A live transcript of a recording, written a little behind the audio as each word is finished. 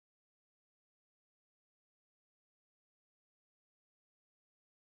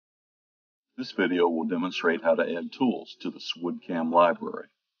This video will demonstrate how to add tools to the SWOOD CAM library.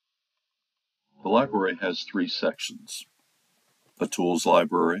 The library has three sections: a tools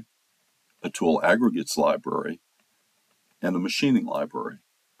library, a tool aggregates library, and a machining library,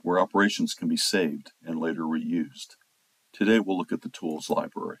 where operations can be saved and later reused. Today we'll look at the tools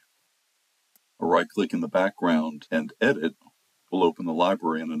library. A right-click in the background and Edit will open the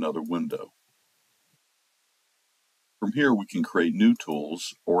library in another window. From here we can create new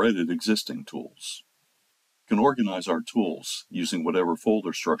tools or edit existing tools. We can organize our tools using whatever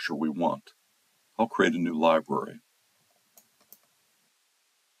folder structure we want. I'll create a new library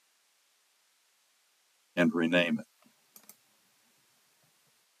and rename it.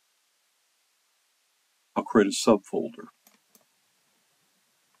 I'll create a subfolder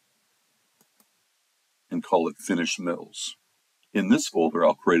and call it Finish Mills. In this folder,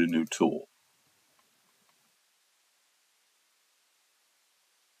 I'll create a new tool.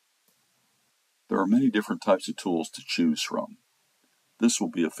 There are many different types of tools to choose from. This will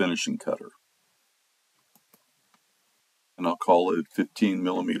be a finishing cutter, and I'll call it 15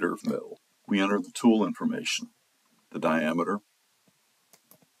 millimeter mill. We enter the tool information, the diameter,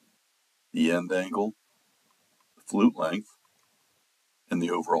 the end angle, the flute length, and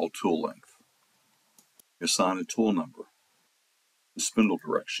the overall tool length. Assign a tool number, the spindle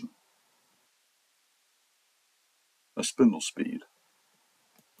direction, a spindle speed,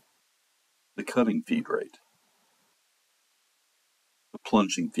 the cutting feed rate, the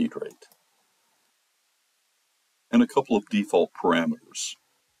plunging feed rate, and a couple of default parameters,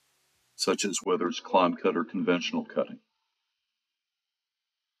 such as whether it's climb cut or conventional cutting,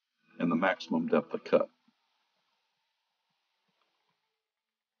 and the maximum depth of cut.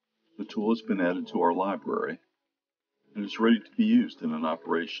 The tool has been added to our library and is ready to be used in an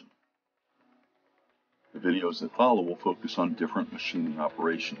operation. The videos that follow will focus on different machining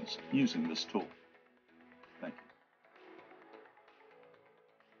operations using this tool.